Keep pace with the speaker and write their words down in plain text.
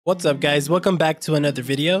What's up guys, welcome back to another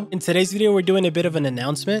video. In today's video we're doing a bit of an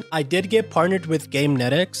announcement. I did get partnered with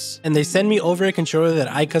GameNetics and they sent me over a controller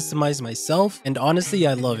that I customized myself, and honestly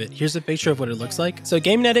I love it. Here's a picture of what it looks like. So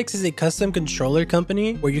GameNetics is a custom controller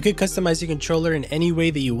company where you could customize your controller in any way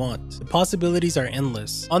that you want. The possibilities are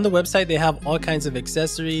endless. On the website they have all kinds of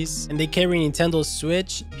accessories and they carry Nintendo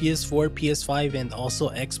Switch, PS4, PS5 and also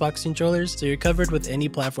Xbox controllers, so you're covered with any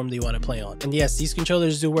platform that you want to play on. And yes, these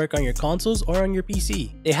controllers do work on your consoles or on your PC.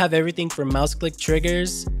 They have everything from mouse click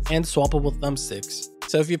triggers and swappable thumbsticks.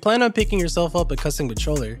 So if you plan on picking yourself up a custom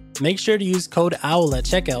controller, make sure to use code OWL at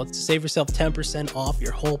checkout to save yourself 10% off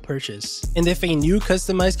your whole purchase. And if a new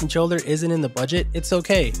customized controller isn't in the budget, it's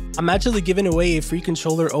okay. I'm actually giving away a free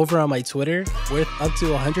controller over on my Twitter worth up to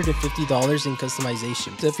 $150 in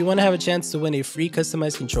customization. So if you want to have a chance to win a free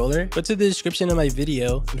customized controller, go to the description of my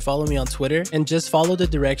video and follow me on Twitter and just follow the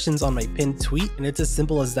directions on my pinned tweet, and it's as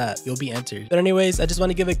simple as that. You'll be entered. But anyways, I just want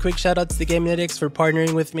to give a quick shout out to the GameNetics for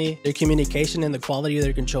partnering with me. Their communication and the quality of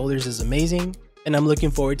their controllers is amazing, and I'm looking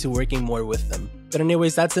forward to working more with them. But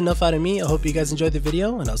anyways, that's enough out of me. I hope you guys enjoyed the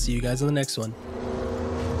video, and I'll see you guys on the next one.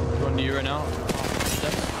 Going to you right now.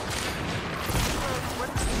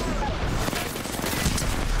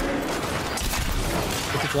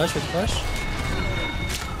 With the flash, with the flash.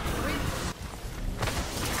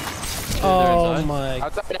 Oh my.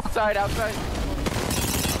 Outside.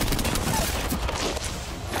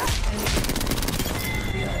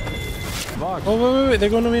 Oh, wait, they're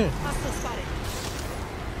going over here.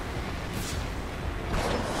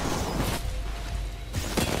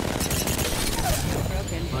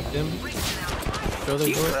 Knocked him. Throw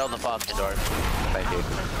the door. On the fucking door. Thank you.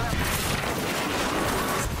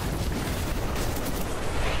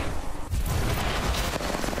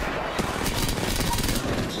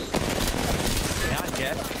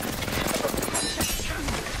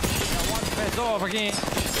 It's over again.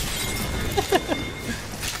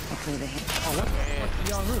 Oh, what the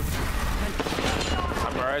fuck? On roof.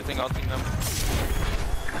 I'm rising, ulting them.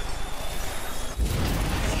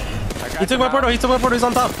 He took my portal, he's on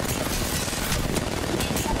top.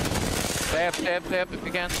 Stay up if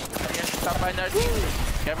you can. Stop by there.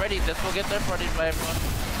 Get ready, this will get there for by everyone.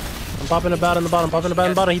 I'm popping about in the bottom,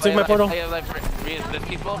 He took my portal. There's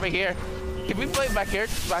people over here. Can we play back here?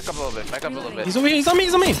 Just back up a little bit, He's over here, he's on me.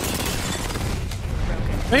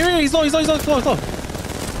 Right here, he's low.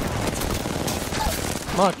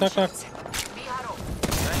 Knock.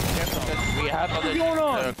 We have other... What's going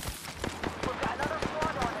on?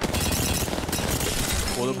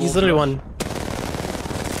 He's literally one.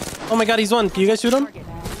 Oh my god, he's one. Can you guys shoot him?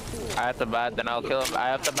 I have to bat, then I'll kill him. I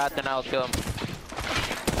haven't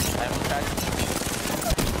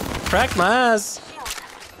cracked. Cracked my ass.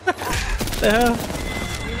 The hell?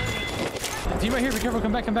 Team right here, be careful,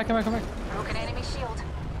 come back. Broken enemy shield.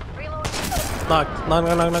 Reload.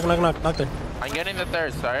 Knock there. I'm getting the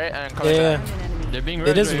third, sorry, and Yeah. They're being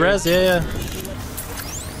It is res, yeah.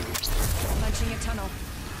 Punching a tunnel.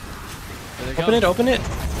 Open it. I'm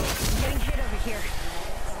getting hit over here.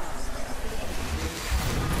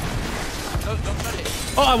 Don't cut it.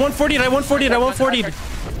 Oh, I 140'd.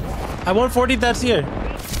 I 140'd, that's here. Oh,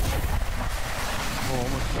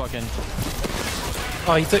 almost fucking.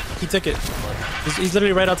 Oh, he took it. He's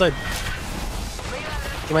literally right outside.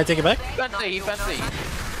 You might take it back? He fancy.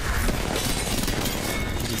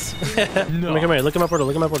 No. Come here, look at my portal.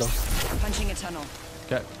 Punching a tunnel.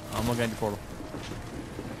 Okay, I'm looking at your portal.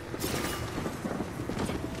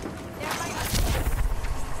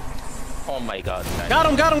 Oh my god. Got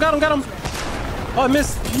him. Oh, I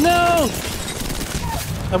missed. No!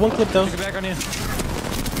 I one clip though. Get back on you.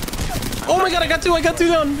 Oh my god, I got two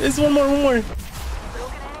down. It's one more. Broken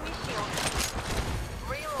enemy shield.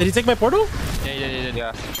 Did he take my portal?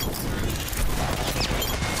 Yeah.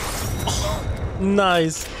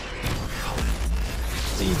 Nice.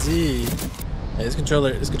 GG. Hey, this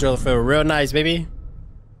controller felt real nice, baby.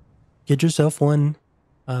 Get yourself one.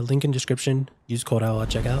 Link in description. Use code OWL at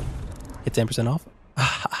checkout. Get 10% off.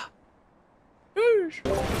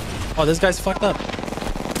 Oh, this guy's fucked up.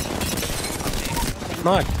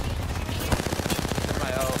 Knock.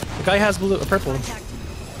 The guy has purple.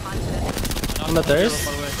 On the thirst.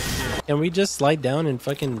 Can we just slide down and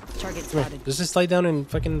fucking... Target spotted. Let's just slide down and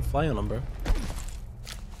fucking fly on him, bro.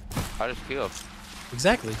 I just heal.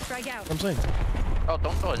 Exactly. Frag out. That's what I'm saying. Oh,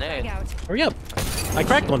 don't throw a nade. Frag out. Hurry up. I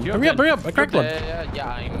cracked one. Hurry up. I cracked one. Yeah,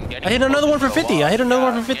 I'm getting... I hit another one for 50. Yeah, I'm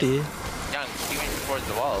teaming towards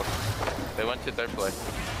the wall. They went to third place.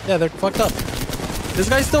 Yeah, they're fucked up. This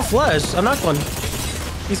guy's still flush. I knocked one.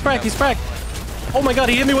 He's cracked. Oh my god,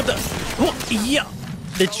 he hit me with the... Oh, yeah.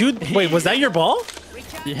 Did you... Wait, was that your ball?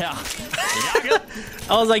 Yeah.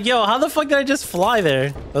 I was like, yo, how the fuck did I just fly there?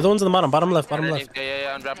 The other one's on the bottom. Bottom left. Bottom left.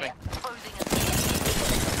 Yeah, I'm dropping.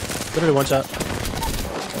 Literally one shot.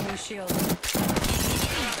 New shield.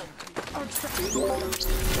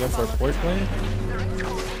 Going for a port play.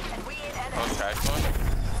 Okay,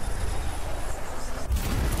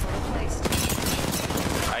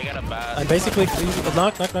 I got a bad. I basically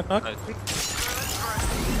knock. Nice.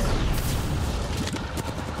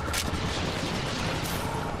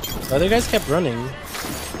 The other guys kept running.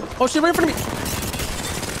 Oh shit, right in front of me.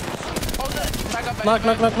 Knock. Team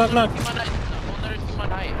on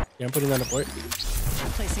height. Yeah, I'm putting down the port.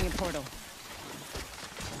 Placing a portal.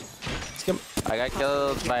 Let's get... I got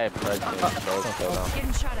killed by a PREDS.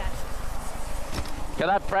 Getting shot at. Kill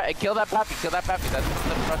that Pappy. That's the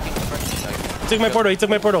fucking He took my portal. He took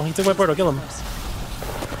my portal. Kill him.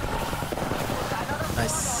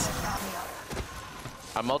 Nice.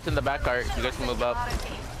 I'm ulting the back cart. You guys can move up.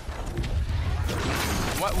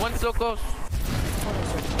 One so close.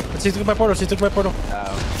 She took my portal.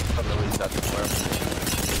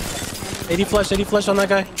 80 flash on that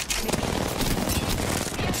guy.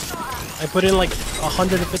 I put in like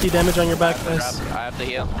 150 damage on your back, guys. I have to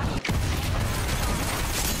heal.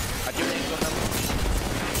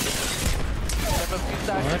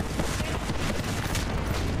 What?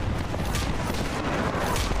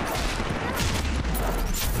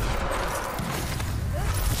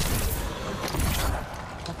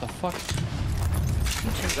 What the fuck?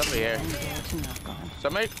 He's over here.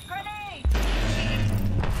 Somebody.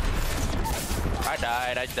 I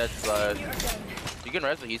died. I dead blood. You can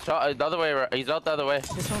rest. He's out the other way. He's out the other way.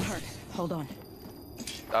 This won't hurt. Hold on.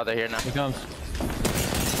 Oh, they're here now. Here comes.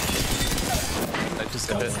 I just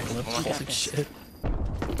got it. Holy shit.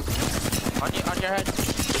 On your head.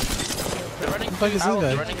 They're running. What the fuck is this guy?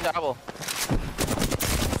 They're running the owl.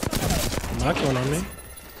 Not going on me.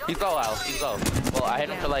 He's low, Al. He's low. Well, I hit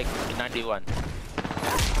him for like 91. Couldn't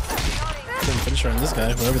finish on this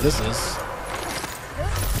guy, whoever this is.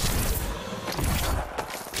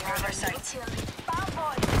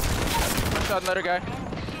 One shot another guy.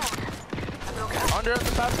 Under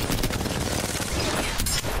the top.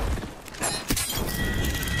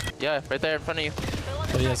 Yeah, right there in front of you.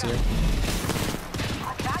 Oh yes, here.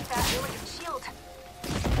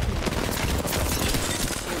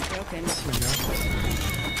 Broken.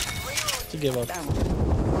 To give up.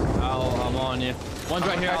 Ow, I'm on you. One's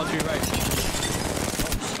right here, I'll to your right.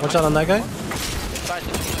 One shot on that guy. Fine.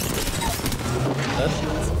 Dead.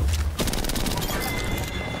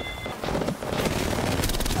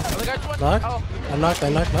 Other guy's one. Knock. Oh. I knocked.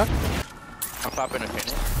 I'm popping a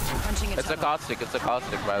phoenix. Punching a It's a tunnel.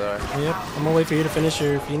 caustic, by the way. Yep. I'm gonna wait for you to finish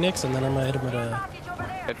your Phoenix, and then I'm gonna hit him with a.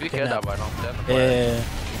 If you kill that one, I'll Yeah.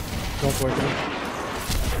 Go for it. Dude.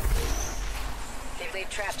 They laid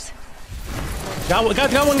traps. Got one. Yeah.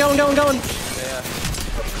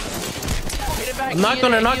 Hit it back. Knocked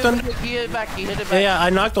one. He hit it back. Yeah. I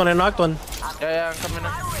knocked one. Yeah, I'm coming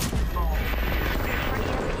up.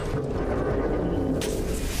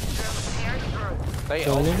 They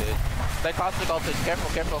Going in. ulted. They caustic ulted.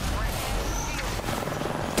 Careful.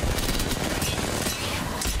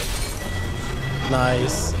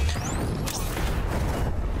 Nice.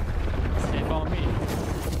 Can't follow me.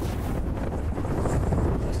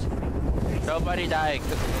 Nobody died.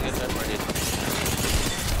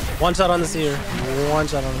 One shot on the seer. One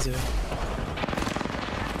shot on the seer.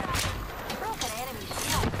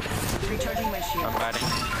 Recharging my shield. I'm batting.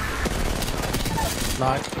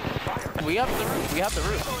 Knocked. We have the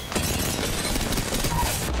roof.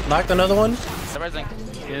 Knocked another one. The rising.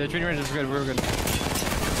 Yeah, the training range is good. We're good.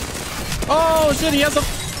 Oh shit! He has a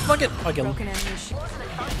fucking. Fucking. Broken enemy shield.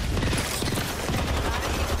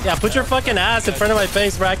 Yeah, put your fucking ass in front of my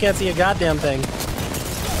face, bro. I can't see a goddamn thing.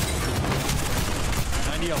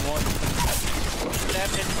 90 on one.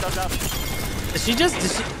 Did she just?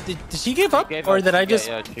 Did she give up, or did I just?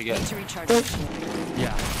 Yeah, she Need to recharge my shield.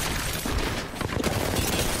 Yeah.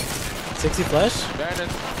 60 flash. There it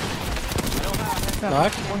is.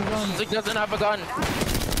 Knock. Zig doesn't have a gun.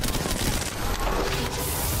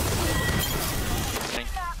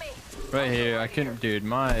 Right here. I couldn't, dude.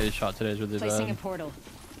 My shot today is really Placing a bad. portal.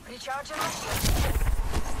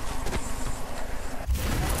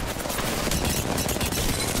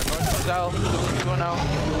 Go now.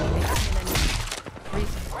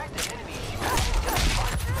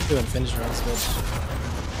 Doing finish round switch.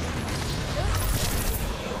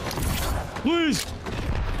 Please.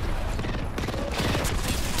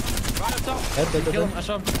 Dead. Kill him. I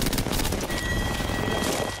shot him.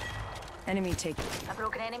 Enemy taken. A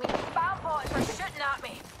broken enemy. Bound boys are shooting at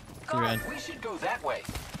me. He ran. We should go that way.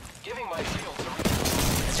 Giving my shields a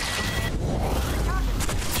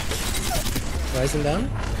Rising down.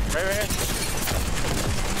 Right here.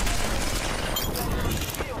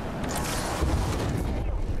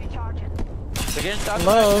 They're getting shot in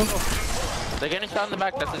the Hello. back. They're getting shot in the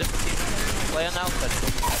back. That's a different team. Play on outside.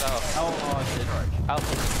 So, Oh, shit.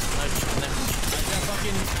 outside. Nice. That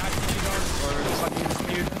fucking actually or fucking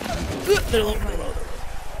dude. They're low.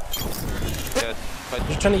 Good. But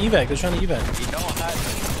They're trying to evac. They're trying to evac. you don't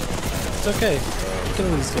have It's okay. You're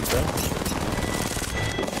killing these kids, bro.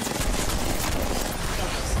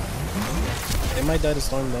 They might die to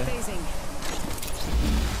storm though. Phasing.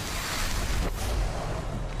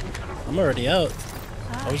 I'm already out.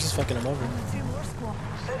 I was just fucking them over.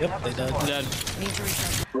 Yep, they died. Dead. Need to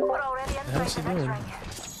recharge. What the hell is she doing?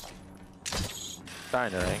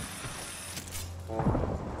 starting to ring.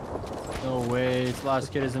 No way. It's the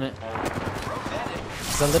last kid, isn't it?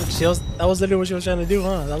 That was literally what she was trying to do,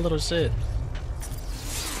 huh? That little shit.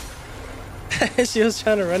 She was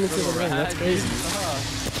trying to run into the ring. That's crazy.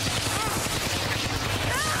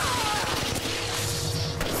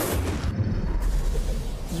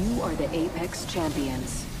 You are the Apex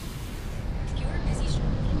champions.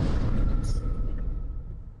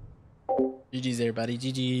 GG's everybody,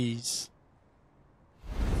 GG's.